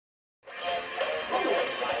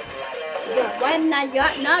I'm not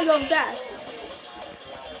going fast.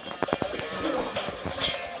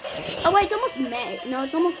 Oh wait, it's almost May. No,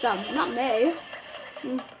 it's almost not May.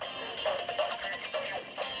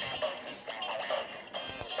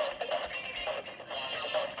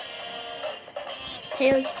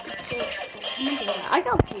 Taylor's. I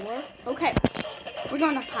got 4. Okay, we're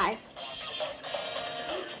going up high.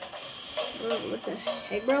 What the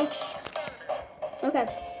heck, bro? Okay.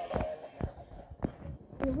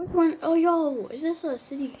 Wait, which one? Oh, yo, is this a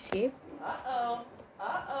city escape? Uh-oh.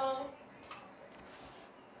 Uh-oh.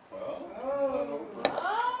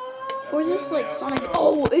 Or is this like Sonic?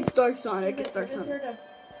 Oh, it's Dark Sonic. It's Dark Sonic.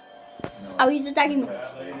 Oh, he's attacking me.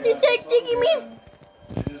 He's attacking me.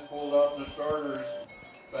 You just pulled out the starters.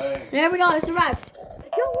 Bang. There we go. I survived.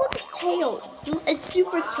 Yo, look, it's Tails. It's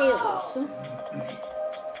Super Tails.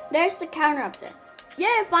 There's the counter up there.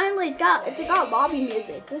 Yeah, finally, it's got lobby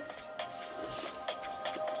music.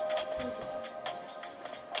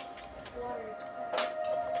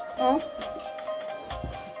 Oh.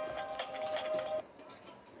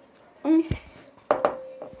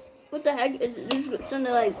 What the heck is it? This is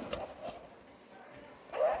something like.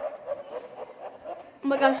 Oh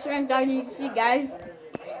my gosh, you can see, guys.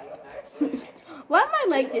 Why am I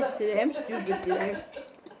like this today? I'm stupid today.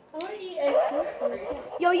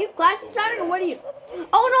 Yo, you classic Sonic or what are you?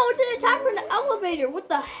 Oh no, it's an attack from the elevator. What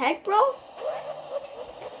the heck, bro?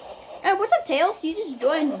 Hey, what's up, Tails? You just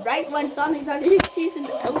joined right when Sonic he's in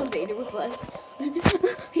the elevator with us.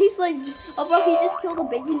 He's like, oh bro, he just killed a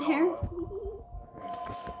bacon hair.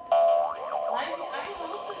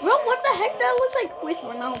 Bro, what the heck? That looks like Chris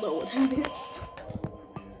Ronaldo.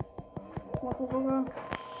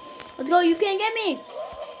 Let's go, you can't get me.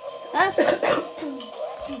 Huh?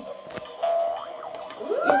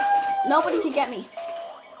 Yes, nobody can get me.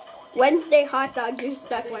 Wednesday hot dog, you're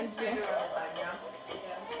stuck Wednesday.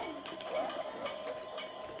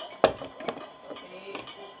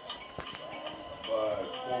 5,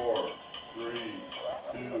 4, 3,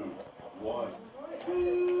 2, 1.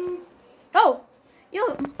 Oh, yo.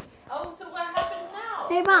 Oh, so what happened now?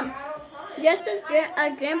 Hey, Mom. Just as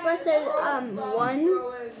Grandpa said, 1,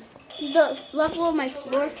 the level of my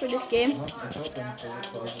floor for this game. It's open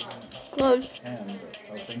for Closed. 10 of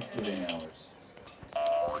Thanksgiving hours.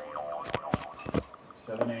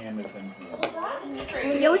 7 a.m. to 10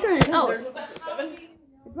 p.m. Yeah, which one is?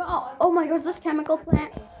 Oh my gosh, this chemical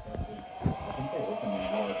plant. I think they opened an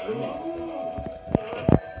hour early.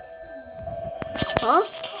 Huh?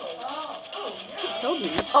 He killed me.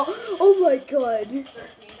 Oh my god. You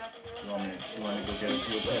want me to go get a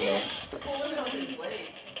fuel pillow?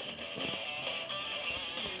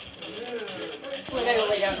 I gotta go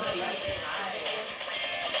lay down and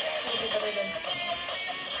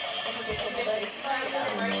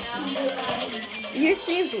see. You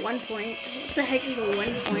saved 1 point. What the heck is a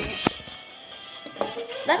 1 point?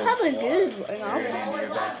 That's how the good is, you know? You're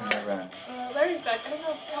back from their run. Larry's back. I don't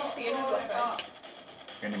know if see anyone's back.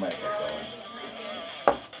 Randy might get going.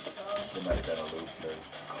 They might have got a loop first.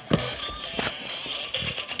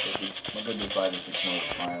 We're going to do 5 or 6 more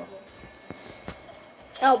miles.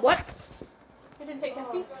 Oh, what? You didn't take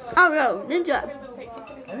Cassie? Oh no, Ninja.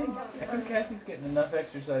 I think Cassie's getting enough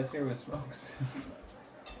exercise here with Smokes.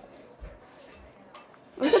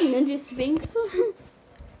 What's up, Ninja Sphinx?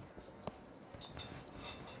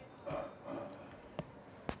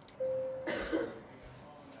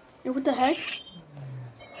 Hey, what the heck?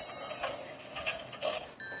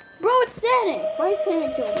 Bro, it's Sonic! Why is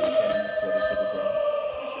Sonic killing me?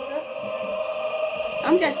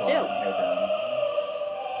 I'm just too.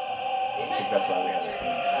 I think that's why we haven't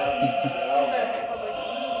seen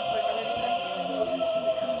no reason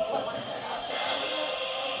to come inside.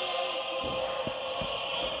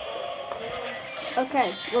 Okay,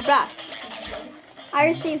 we're back. I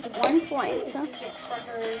received 1 point.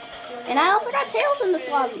 And I also got Tails in this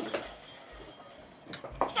lobby.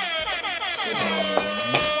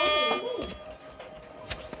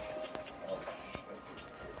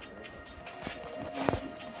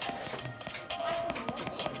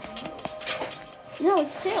 No,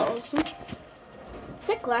 it's Tails. Is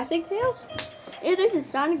that classic Tails? It is a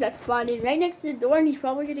Sonic that spawned in right next to the door and he's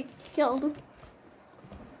probably gonna get killed.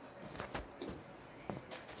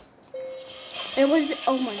 It was,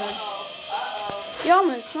 oh my god. Yo, I'm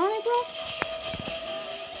a Sonic, bro.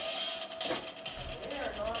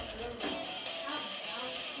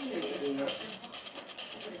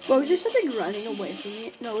 Bro, was there something running away from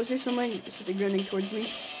me? No, was there something running towards me?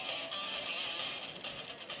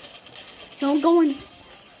 No, I'm going.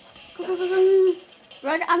 Go, go, go, go.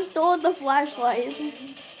 Run, I'm stolen the flashlight.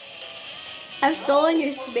 I've stolen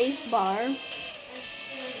your space bar.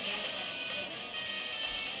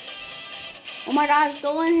 Oh my god, I've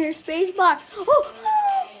stolen her space bar. Oh.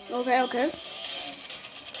 Okay, okay.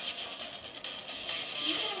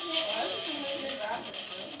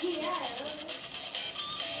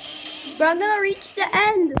 But I'm gonna reach the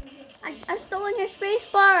end. I've stolen your space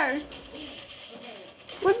bar.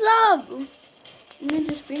 What's up?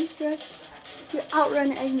 Ninja Space Truck. You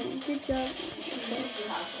outrun Eggman. Good job.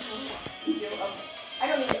 I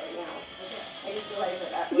don't need it right now. I just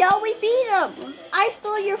realized that. Yo, we beat him. I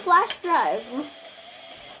stole your flash drive. So,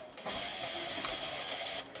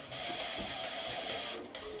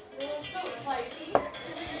 like, she right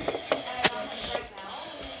now,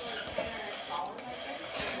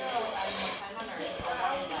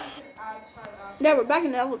 Yeah, we're back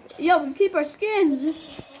in the elevator. Yo, we keep our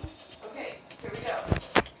skins. okay, here we go.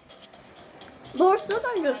 But we're still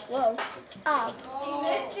gonna go slow. Ah. You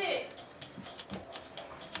missed it.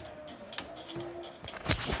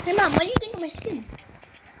 Hey mom, what do you think of my skin?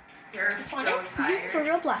 You're so For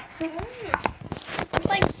Roblox. I'm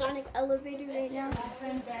playing Sonic Elevator right now.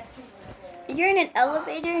 You're in an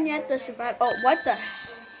elevator and you have to survive. Oh, what the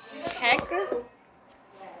heck?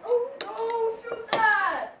 Oh, no, shoot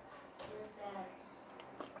that.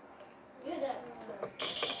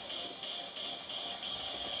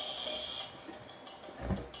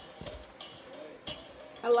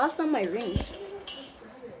 I lost all my rings.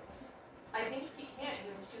 I think he can't.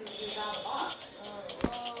 He was out of the box.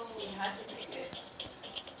 Oh, he had to take it.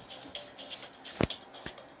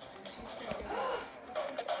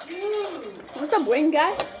 What's up, wing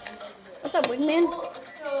guy? What's up, wingman? Well,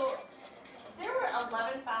 so there were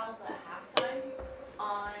 11 fouls at halftime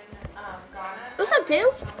on Ghana. What's up,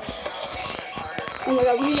 Tails? Oh my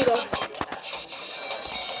god, we need to go.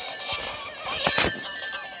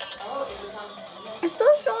 Oh, it was on. I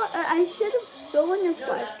still saw. I should have stolen your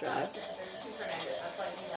flash drive.